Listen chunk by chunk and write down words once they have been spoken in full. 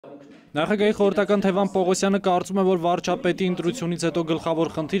Նախագահի խորհրդական Թևան Պողոսյանը կարծում է, որ վարչապետի ընտրությունից հետո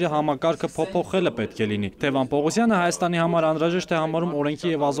գլխավոր խնդիրը համակարգը փոխելը պետք է լինի։ Թևան Պողոսյանը Հայաստանի համար անհրաժեշտ է համարում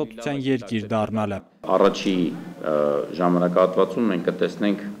օրենքի եւ ազատության երկիր դառնալը։ Առաջի ժամանակահատվածում մենք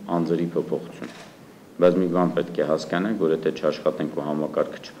կտեսնենք անձերի փոփոխություն։ Բայց մի բան պետք է հասկանանք, որ եթե չաշխատենք ու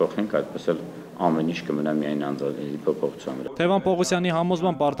համակարգը չփոխենք, այդպես էլ ամեն ինչ կմնա միայն անձերի փոփոխության վրա։ Թևան Պողոսյանի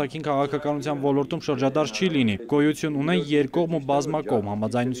համոզմամբ արտաքին քաղաքականության ոլորտում շրջադարձ չի լինի։ Գոյություն ունեն երկկողմ ու բազմակողմ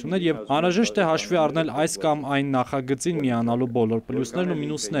համաձայնություններ եւ անհրաժեշտ է հաշվի առնել այս կամ այն նախագծին միանալու բոլոր պլյուսներն ու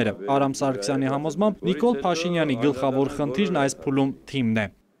մինուսները։ Արամ Սարգսյանի համոզմամբ Նիկոլ Փաշինյանի գլխավոր խնդիրն այս փուլում թիմն է։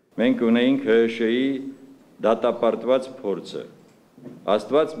 Մենք ունեինք ՀՇ-ի դատապարտված փորձը։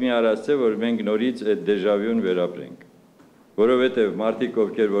 Աստված մի արասցե, որ մենք նորից այդ դեժավյուն վերապրենք, որովհետև մարդիկ,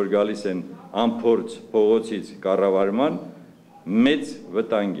 ովքեր որ գալիս են անփորձ փողոցից կառավարման, մեծ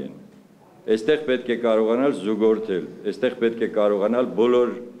վտանգ են։ Այստեղ պետք է կարողանալ զուգորդել, այստեղ պետք է կարողանալ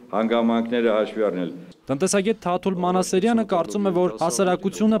բոլոր հանգամանքները հաշվի առնել։ Տնտեսագետ Թաթուլ Մանասերյանը կարծում է, որ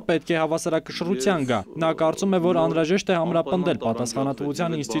հասարակությունը պետք է հավասարակշռության գա։ Նա կարծում է, որ անհրաժեշտ է ամրապնդել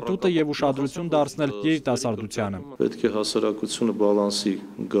պատասխանատվության ինստիտուտը եւ ուշադրություն դարձնել երիտասարդությանը։ Պետք է հասարակությունը բալանսի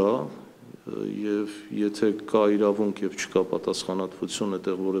գա եւ եթե կա իրավունք եւ չկա պատասխանատվություն,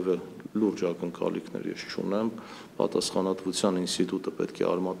 այդտեղ որևէ լուրջ ակնկալիքներ ես չունեմ, պատասխանատվության ինստիտուտը պետք է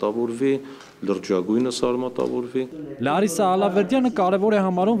արմատավորվի, լրջագույնս արմատավորվի։ Լարիսա Ալավերդյանը կարևոր է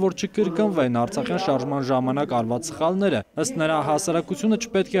համարում, որ չկրկնվեն Արցախյան շարժման ժամանակ արված սխալները։ Ըստ նրա, հասարակությունը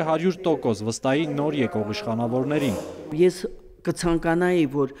չպետք է 100% վստահի նոր եկող իշխանավորներին։ Ես կցանկանայի,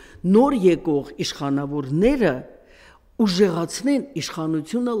 որ նոր եկող իշխանավորները ուժեղացնեն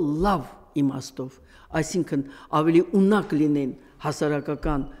իշխանությունը լավ իմաստով, այսինքն ավելի ունակ լինեն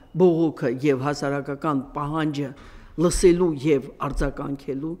հասարակական բողոքը եւ հասարակական պահանջը լսելու եւ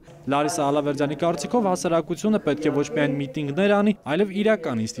արձագանքելու։ Լարիսա Ալավերդյանի կարծիքով հասարակությունը պետք է ոչ միայն միտինգներ անի, այլև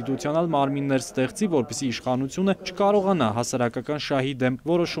իրական ինստիտուցիոնալ մարմիններ ստեղծի, որպեսզի իշխանությունը չկարողանա հասարակական շահի դեմ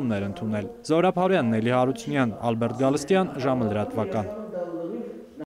որոշումներ ընդունել։ Զորապ Հարոյան, Նելի Հարությունյան, Ալբերտ Գալստյան, ժամը լրատվական։